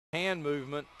hand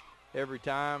movement every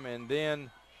time, and then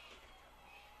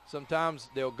sometimes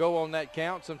they'll go on that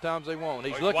count, sometimes they won't.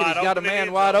 He's looking, he's got a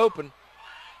man wide open.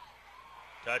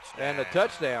 Touchdown. And a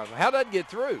touchdown. How'd that get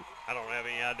through? I don't have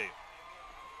any idea.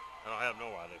 I don't have no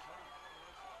idea.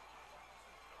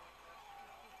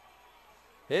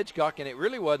 Hedgecoth, and it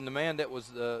really wasn't the man that was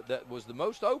the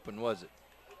most open, was it?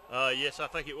 Yes, I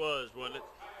think it was, wasn't it?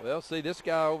 Well, see, this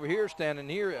guy over here standing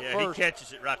here at first. He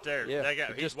catches it right there.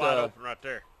 Yeah, he's wide open right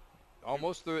there.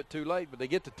 Almost threw it too late, but they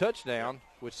get the touchdown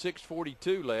with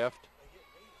 6:42 left.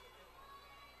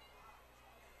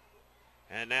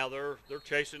 And now they're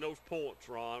chasing those points,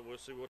 Ron. We'll see what